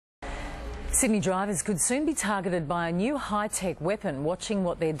Sydney drivers could soon be targeted by a new high-tech weapon, watching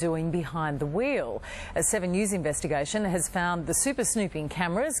what they're doing behind the wheel. A 7 News investigation has found the super snooping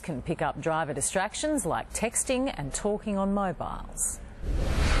cameras can pick up driver distractions like texting and talking on mobiles.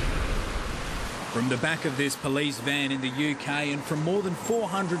 From the back of this police van in the UK and from more than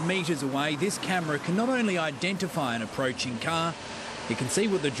 400 metres away, this camera can not only identify an approaching car, it can see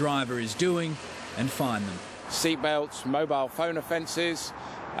what the driver is doing and find them. Seatbelts, mobile phone offences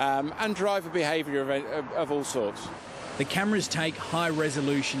and driver behaviour of all sorts. The cameras take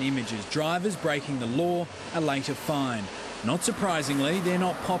high-resolution images. Drivers breaking the law are later fined. Not surprisingly, they're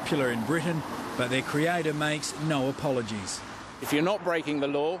not popular in Britain, but their creator makes no apologies. If you're not breaking the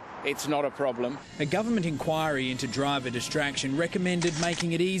law, it's not a problem. A government inquiry into driver distraction recommended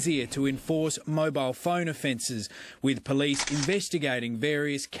making it easier to enforce mobile phone offences, with police investigating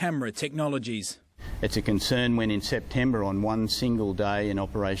various camera technologies. It's a concern when in September, on one single day in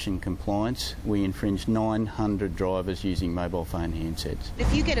Operation Compliance, we infringed 900 drivers using mobile phone handsets.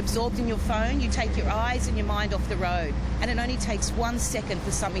 If you get absorbed in your phone, you take your eyes and your mind off the road, and it only takes 1 second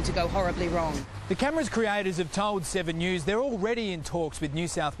for something to go horribly wrong. The camera's creators have told 7 News they're already in talks with New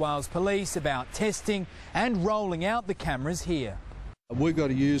South Wales Police about testing and rolling out the cameras here. We've got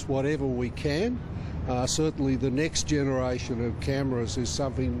to use whatever we can. Certainly the next generation of cameras is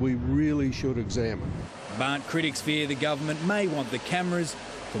something we really should examine. But critics fear the government may want the cameras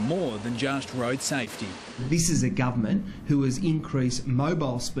for more than just road safety. This is a government who has increased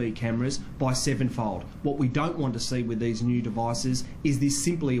mobile speed cameras by 7-fold. What we don't want to see with these new devices is this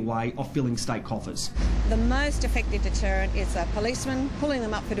simply a way of filling state coffers. The most effective deterrent is a policeman pulling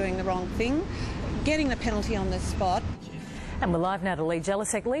them up for doing the wrong thing, getting the penalty on the spot. And we're live now to Lee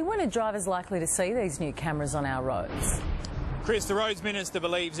Jelisek. Lee, when are drivers likely to see these new cameras on our roads? Chris, the Roads Minister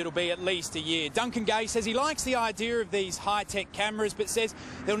believes it'll be at least a year. Duncan Gay says he likes the idea of these high-tech cameras, but says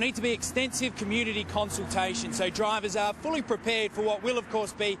there'll need to be extensive community consultation so drivers are fully prepared for what will, of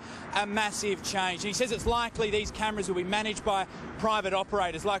course, be a massive change. And he says it's likely these cameras will be managed by private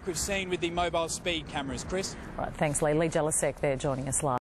operators like we've seen with the mobile speed cameras. Chris? Right, thanks, Lee. Lee Jelisek there joining us live.